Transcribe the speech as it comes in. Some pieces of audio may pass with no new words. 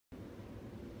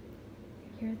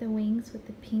Here are the wings with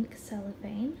the pink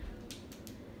cellophane.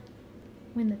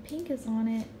 When the pink is on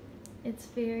it, it's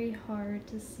very hard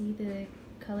to see the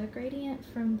color gradient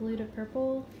from blue to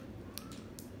purple.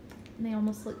 And they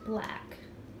almost look black.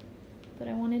 But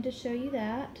I wanted to show you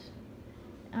that.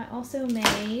 I also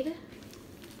made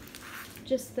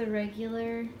just the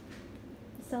regular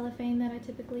cellophane that I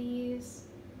typically use.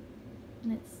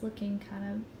 And it's looking kind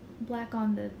of black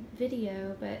on the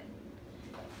video, but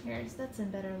that's in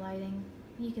better lighting.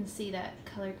 You can see that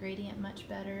color gradient much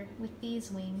better with these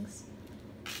wings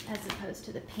as opposed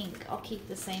to the pink. I'll keep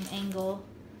the same angle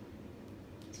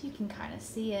so you can kind of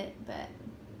see it, but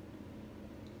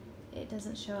it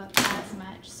doesn't show up as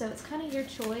much. So it's kind of your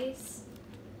choice.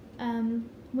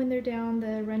 When they're down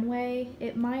the runway,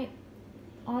 it might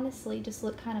honestly just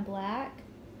look kind of black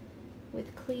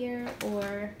with clear,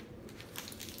 or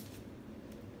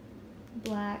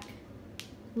black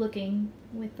looking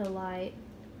with the light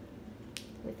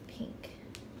with pink.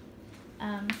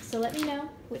 So let me know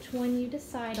which one you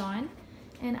decide on,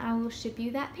 and I will ship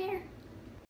you that pair.